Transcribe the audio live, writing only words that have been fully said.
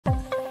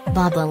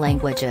BATTER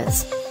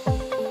languages.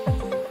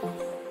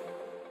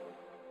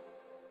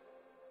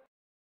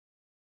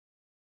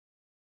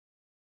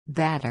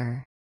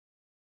 Batter.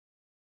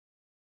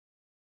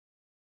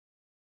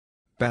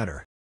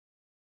 Batter.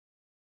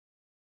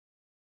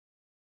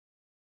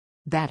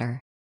 Batter.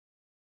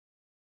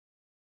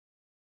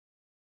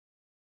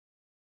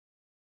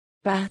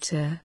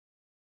 Batter.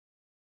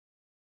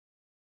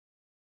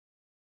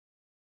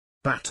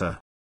 Batter.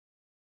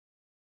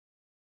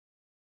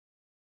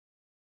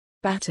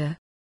 Batter.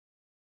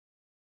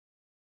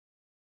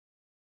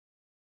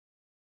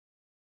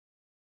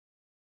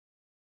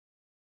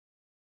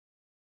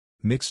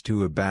 Mix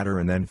to a batter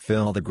and then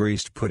fill the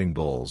greased pudding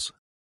bowls.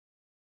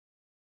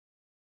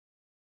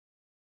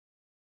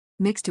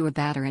 Mix to a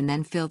batter and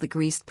then fill the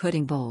greased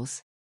pudding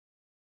bowls.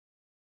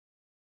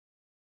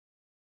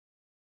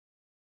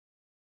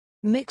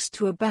 Mix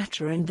to a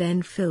batter and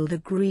then fill the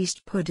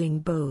greased pudding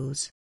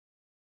bowls.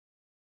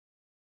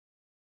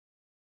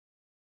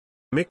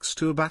 Mix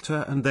to a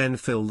batter and then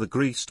fill the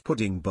greased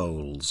pudding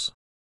bowls.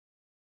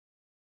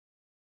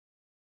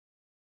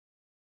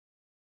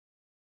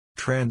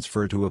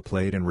 Transfer to a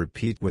plate and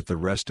repeat with the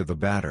rest of the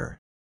batter.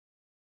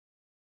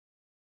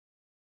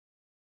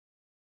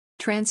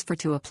 Transfer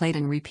to a plate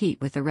and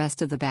repeat with the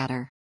rest of the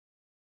batter.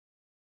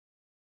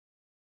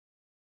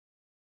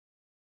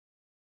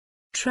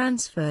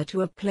 Transfer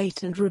to a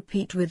plate and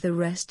repeat with the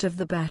rest of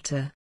the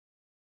batter.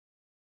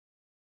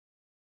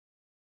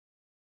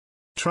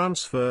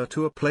 Transfer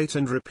to a plate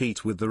and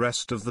repeat with the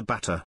rest of the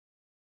batter.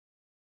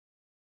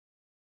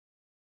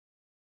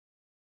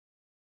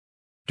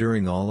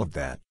 During all of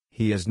that,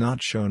 he has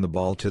not shown the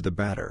ball to the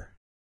batter.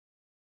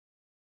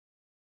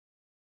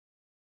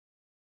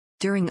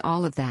 During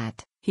all of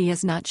that, he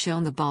has not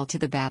shown the ball to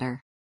the batter.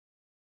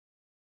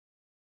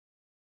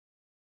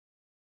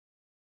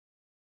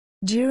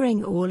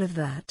 During all of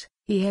that,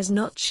 he has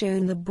not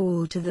shown the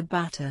ball to the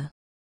batter.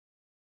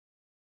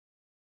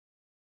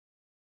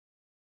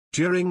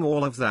 During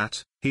all of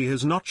that, he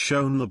has not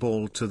shown the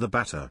ball to the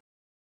batter.